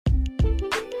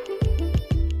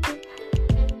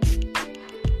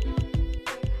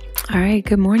All right,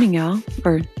 good morning, y'all,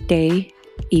 or day,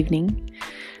 evening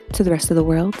to the rest of the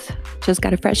world. Just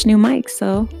got a fresh new mic,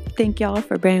 so thank y'all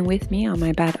for bearing with me on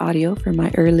my bad audio for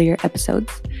my earlier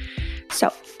episodes.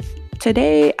 So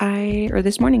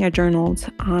this morning I journaled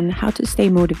on how to stay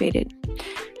motivated.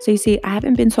 So you see, I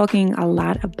haven't been talking a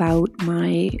lot about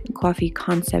my coffee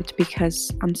concept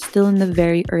because I'm still in the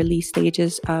very early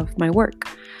stages of my work.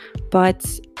 But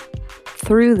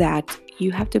through that,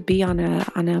 you have to be on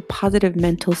a positive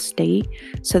mental state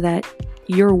so that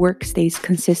your work stays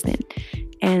consistent.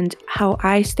 And how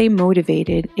I stay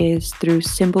motivated is through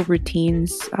simple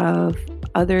routines of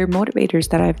other motivators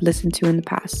that I've listened to in the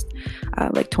past,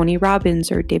 like Tony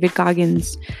Robbins or David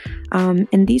Goggins.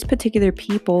 And these particular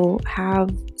people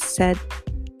have set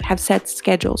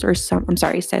schedules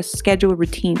set schedule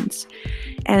routines.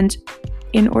 And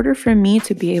in order for me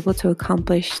to be able to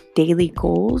accomplish daily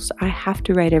goals, I have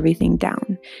to write everything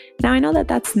down. Now, I know that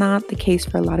that's not the case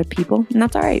for a lot of people, and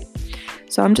that's all right.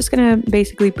 So I'm just going to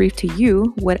basically brief to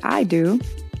you what I do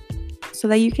so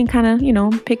that you can kind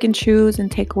of, pick and choose and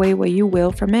take away what you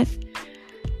will from it.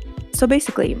 So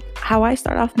basically, how I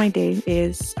start off my day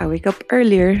is I wake up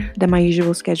earlier than my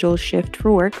usual schedule shift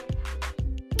for work.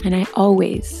 And I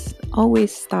always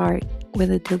start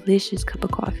with a delicious cup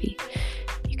of coffee.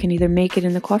 You can either make it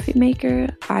in the coffee maker.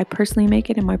 I personally make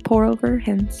it in my pour over,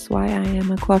 hence why I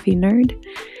am a coffee nerd.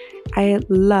 I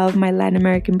love my Latin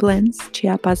American blends.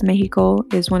 Chiapas, Mexico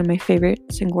is one of my favorite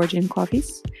San Gorgon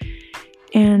coffees.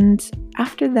 And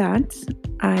after that,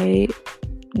 I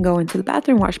go into the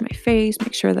bathroom, wash my face,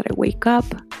 make sure that I wake up.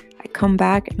 I come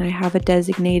back and I have a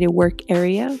designated work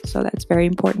area, so that's very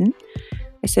important.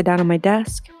 I sit down on my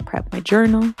desk, prep my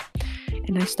journal,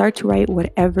 and I start to write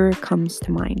whatever comes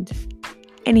to mind.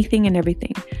 Anything and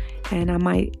everything. And I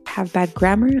might have bad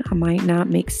grammar, I might not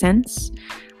make sense,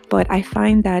 but I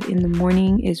find that in the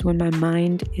morning is when my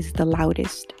mind is the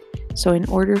loudest. So in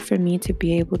order for me to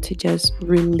be able to just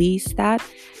release that,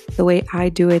 the way I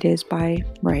do it is by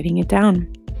writing it down.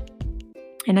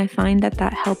 And I find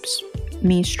that helps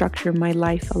me structure my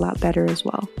life a lot better as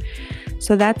well.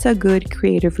 So that's a good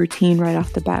creative routine right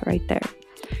off the bat right there.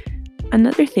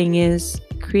 Another thing is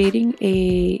creating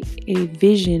a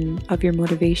vision of your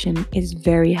motivation is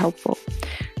very helpful.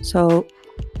 So,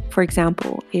 for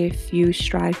example, if you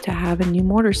strive to have a new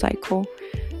motorcycle,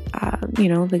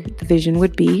 the vision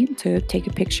would be to take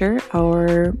a picture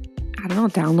or,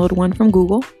 download one from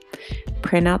Google,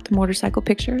 print out the motorcycle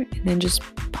picture, and then just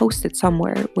post it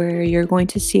somewhere where you're going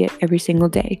to see it every single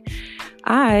day.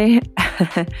 I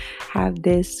have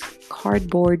this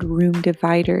cardboard room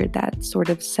divider that sort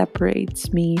of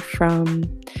separates me from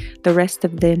the rest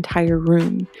of the entire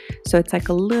room. So it's like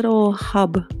a little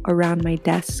hub around my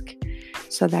desk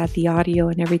so that the audio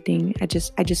and everything, I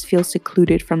just feel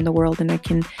secluded from the world and I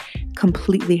can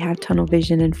completely have tunnel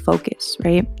vision and focus,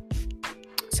 right?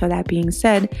 So that being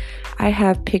said, I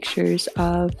have pictures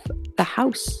of the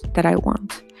house that I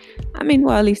want. At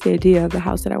least the idea of the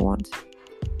house that I want.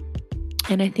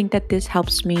 And I think that this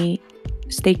helps me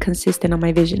stay consistent on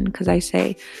my vision because I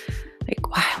say,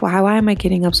 why am I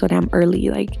getting up so damn early?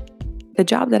 Like, the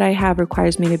job that I have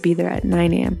requires me to be there at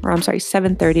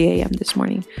 7:30 a.m. this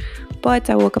morning. But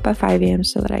I woke up at 5 a.m.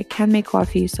 so that I can make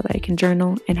coffee, so that I can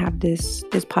journal and have this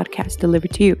podcast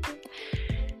delivered to you.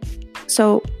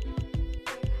 So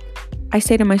I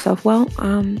say to myself,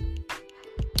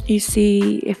 you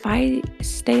see, if I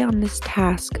stay on this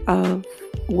task of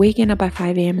waking up at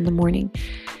 5 a.m. in the morning,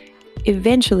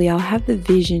 eventually I'll have the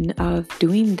vision of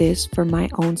doing this for my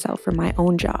own self, for my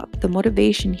own job. The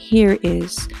motivation here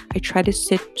is I try to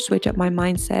switch up my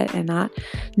mindset and not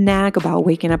nag about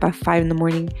waking up at 5 in the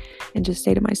morning and just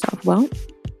say to myself,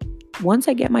 once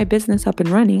I get my business up and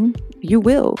running, you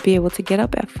will be able to get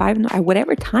up at 5 at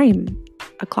whatever time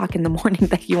o'clock in the morning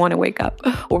that you want to wake up,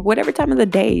 or whatever time of the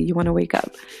day you want to wake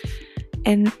up,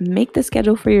 and make the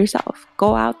schedule for yourself.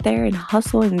 Go out there and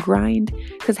hustle and grind,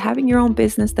 because having your own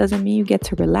business doesn't mean you get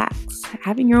to relax.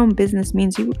 Having your own business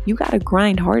means you got to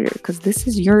grind harder, because this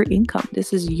is your income.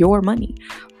 This is your money.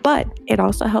 But it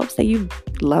also helps that you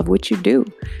love what you do.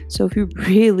 So if you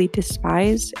really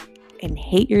despise and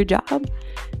hate your job,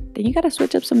 then you got to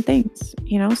switch up some things,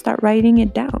 start writing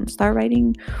it down, start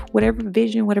writing whatever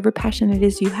vision, whatever passion it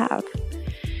is you have.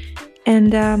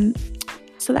 And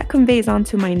so that conveys on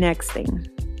to my next thing,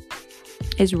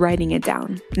 is writing it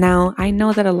down. Now, I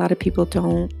know that a lot of people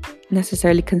don't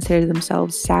necessarily consider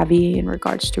themselves savvy in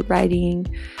regards to writing,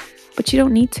 but you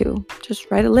don't need to. Just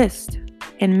write a list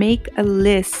and make a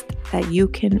list that you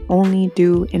can only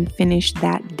do and finish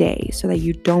that day so that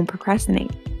you don't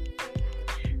procrastinate.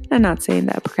 I'm not saying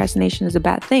that procrastination is a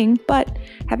bad thing, but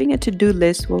having a to-do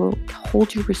list will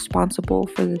hold you responsible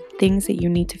for the things that you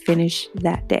need to finish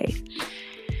that day.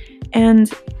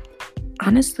 And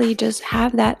honestly, just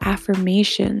have that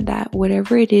affirmation that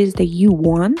whatever it is that you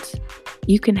want,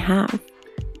 you can have.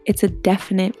 It's a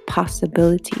definite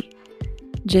possibility.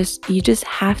 You just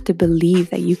have to believe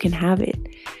that you can have it.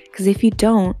 Because if you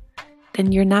don't,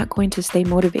 then you're not going to stay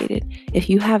motivated. If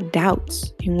you have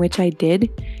doubts, in which I did,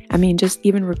 just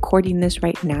even recording this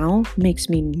right now makes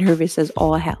me nervous as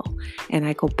all hell. And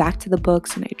I go back to the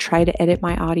books and I try to edit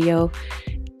my audio.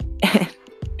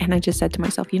 And I just said to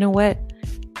myself, you know what?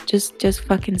 Just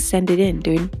fucking send it in,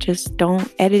 dude. Just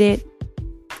don't edit it.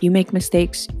 You make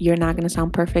mistakes. You're not going to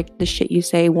sound perfect. The shit you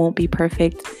say won't be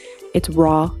perfect. It's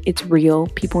raw. It's real.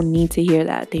 People need to hear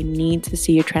that. They need to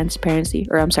see your transparency,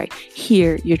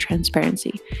 hear your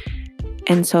transparency.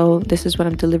 And so this is what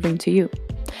I'm delivering to you.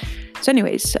 So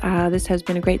anyways, this has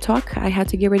been a great talk. I had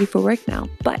to get ready for work now.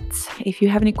 But if you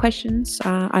have any questions,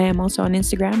 I am also on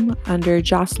Instagram under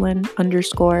Jocelyn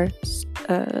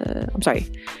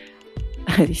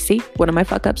see, one of my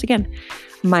fuck ups again.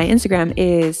 My Instagram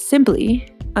is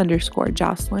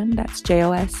simply_Jocelyn. That's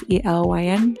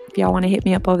JOSELYN. If y'all want to hit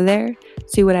me up over there,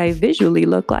 see what I visually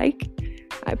look like,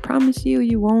 I promise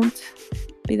you won't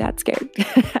be that scared.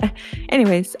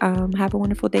 Anyways, have a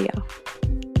wonderful day, y'all.